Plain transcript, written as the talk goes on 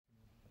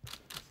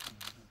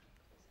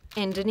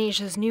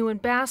Indonesia's new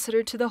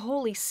ambassador to the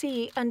Holy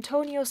See,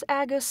 Antonios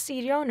Agus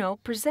Siriono,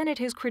 presented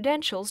his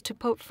credentials to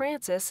Pope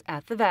Francis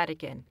at the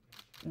Vatican.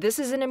 This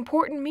is an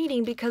important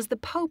meeting because the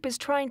Pope is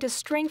trying to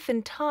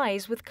strengthen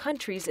ties with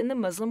countries in the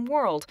Muslim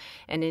world,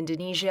 and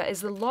Indonesia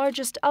is the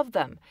largest of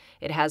them.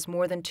 It has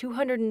more than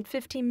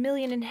 250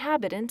 million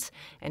inhabitants,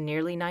 and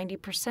nearly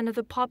 90% of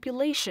the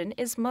population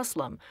is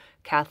Muslim.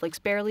 Catholics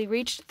barely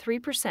reached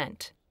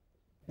 3%.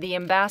 The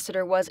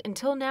ambassador was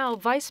until now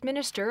Vice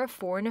Minister of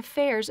Foreign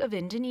Affairs of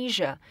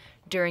Indonesia.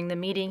 During the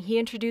meeting, he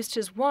introduced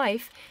his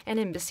wife and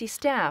embassy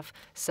staff,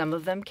 some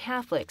of them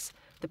Catholics.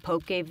 The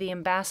Pope gave the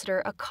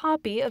ambassador a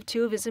copy of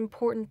two of his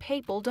important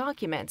papal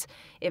documents,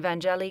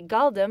 Evangelii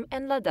Gaudium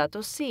and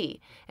Laudato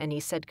Si, and he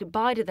said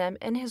goodbye to them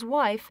and his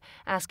wife,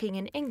 asking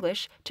in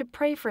English to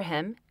pray for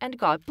him and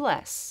God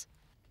bless.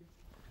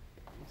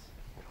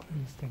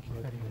 Thank you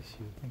very much.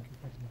 Thank you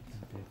very much.